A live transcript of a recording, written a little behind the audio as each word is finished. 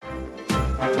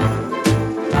I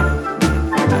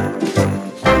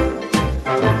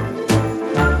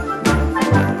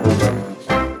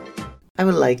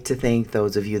would like to thank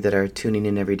those of you that are tuning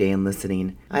in every day and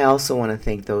listening. I also want to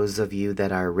thank those of you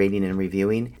that are rating and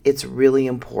reviewing. It's really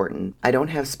important. I don't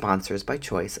have sponsors by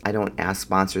choice. I don't ask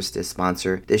sponsors to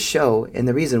sponsor this show, and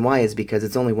the reason why is because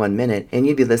it's only 1 minute and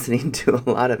you'd be listening to a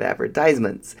lot of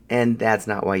advertisements, and that's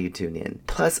not why you tune in.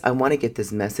 Plus, I want to get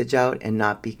this message out and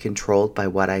not be controlled by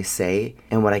what I say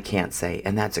and what I can't say,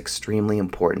 and that's extremely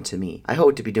important to me. I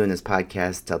hope to be doing this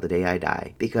podcast till the day I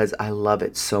die because I love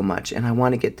it so much, and I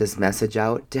want to get this message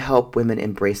out to help women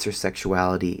embrace their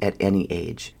sexuality at any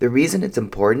age. The reason it's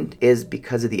important is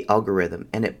because of the algorithm,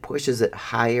 and it pushes it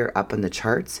higher up in the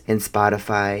charts in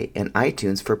Spotify and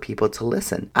iTunes for people to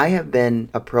listen. I have been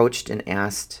approached and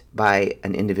asked by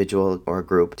an individual or a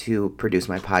group to produce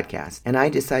my podcast, and I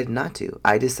decided not to.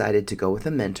 I decided to go with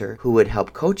a mentor who would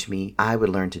help coach me. I would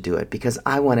learn to do it because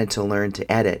I wanted to learn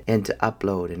to edit and to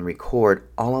upload and record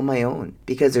all on my own,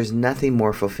 because there's nothing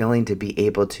more fulfilling to be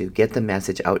able to get the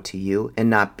message out to you and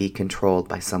not be controlled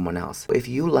by someone else. If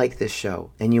you like this show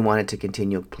and you want it to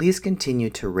continue, please continue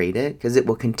to rate it because it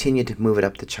will continue to move it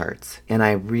up the charts. And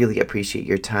I really appreciate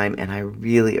your time and I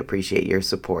really appreciate your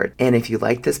support. And if you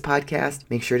like this podcast,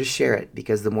 make sure to share it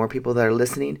because the more people that are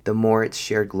listening, the more it's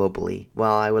shared globally.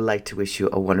 Well, I would like to wish you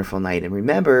a wonderful night. And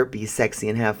remember, be sexy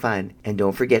and have fun. And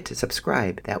don't forget to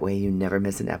subscribe. That way you never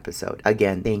miss an episode.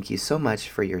 Again, thank you so much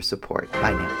for your support.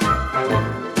 Bye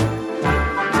now.